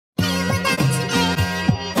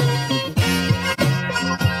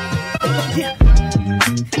Yeah.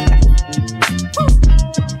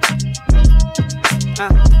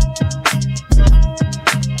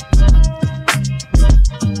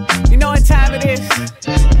 You know what time it is?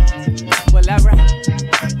 Well, alright.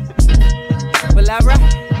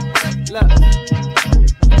 Look.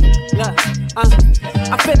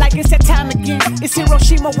 I feel like it's that time again. It's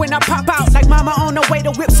Hiroshima when I pop out. Like mama on the way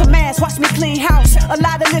to whip some ass. Watch me clean house. A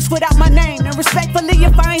lot of lists without my name. And respectfully,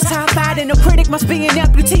 if I ain't top five, then the critic must be an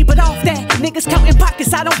amputee. But off that, niggas counting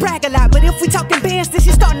pockets, I don't brag a lot. But if we talking bands, this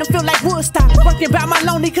is starting to feel like Woodstock. Working by my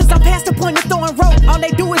lonely, cause I'm past the point of throwing rope. All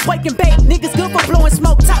they do is wake and bake. Niggas good for blowing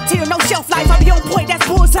smoke. Top tier, no shelf life. I be on point, that's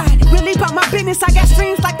bullseye. Really about my business, I got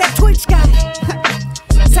streams like that Twitch guy.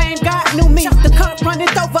 Same God knew me, the cup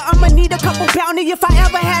runneth over. I'ma need a couple bounty. If I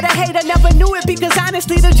ever had a hater, never knew it. Because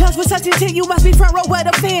honestly, the judge was such until you must be front row where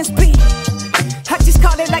the fans be. I just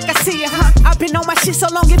call it like I see it, huh? I've been on my shit so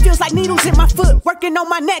long it feels like needles in my foot. Working on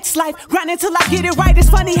my next life, grinding till I get it right. It's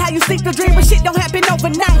funny how you sleep the dream, but shit don't happen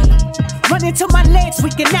overnight. Running till my legs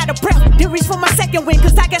weak and out of breath. Then reach for my second win,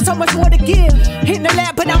 cause I got so much more to give. In the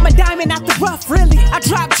lab, but I'm a diamond out the rough, really. I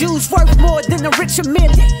drop jewels worth more than the rich a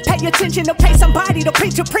million. Pay attention to pay somebody, the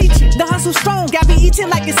preacher preaching. The hustle strong, got me eating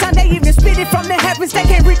like it's Sunday evening. Spit it from the heavens, they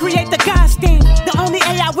can't recreate the God's thing. The only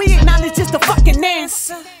AI we acknowledge is the fucking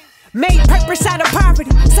answer. Made purpose out of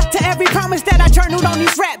poverty. Stuck to every promise that I journaled on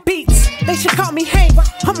these rap beats. They should call me Hank,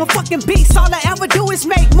 I'm a fucking beast. All I ever do is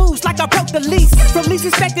make moves like I broke the lease. From least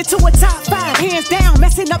respected to a top five, hands down,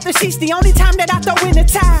 messing up the sheets. The only time that I throw in the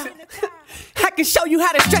towel. I can show you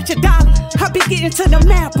how to stretch a dollar. I be getting to the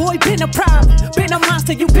map, boy, been a problem. Been a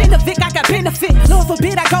monster, you been a Vic, I got benefit. Lord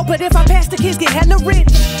forbid I go, but if I pass the kids get hella rich.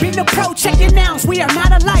 Been a pro, check your nouns, we are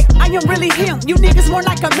not alike. I am really him, you niggas more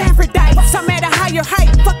like a Aphrodite. I'm at a higher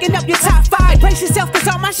height, fucking up your top five. Brace yourself, cause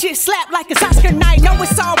all my shit slap like it's Oscar night. Know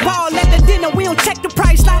it's all ball, at the dinner, we don't check the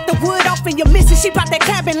price. Lock the wood off and you're missing, she brought that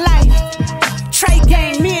cabin life. Trade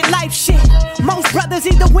game, midlife shit. Most brothers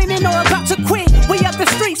either winning or about to quit. We up the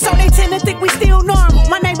street, so they tend to think we still normal.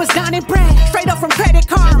 My name was Don and Brad, straight up from Credit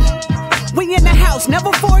Karma. We in the house,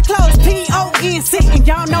 never foreclosed, P-O-N-C, and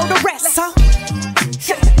y'all know the rest, so.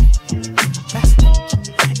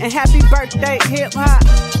 And happy birthday, hip hop.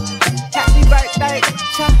 Happy birthday,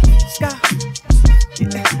 Chosko.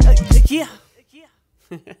 Yeah.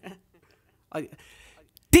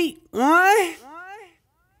 Deep, one.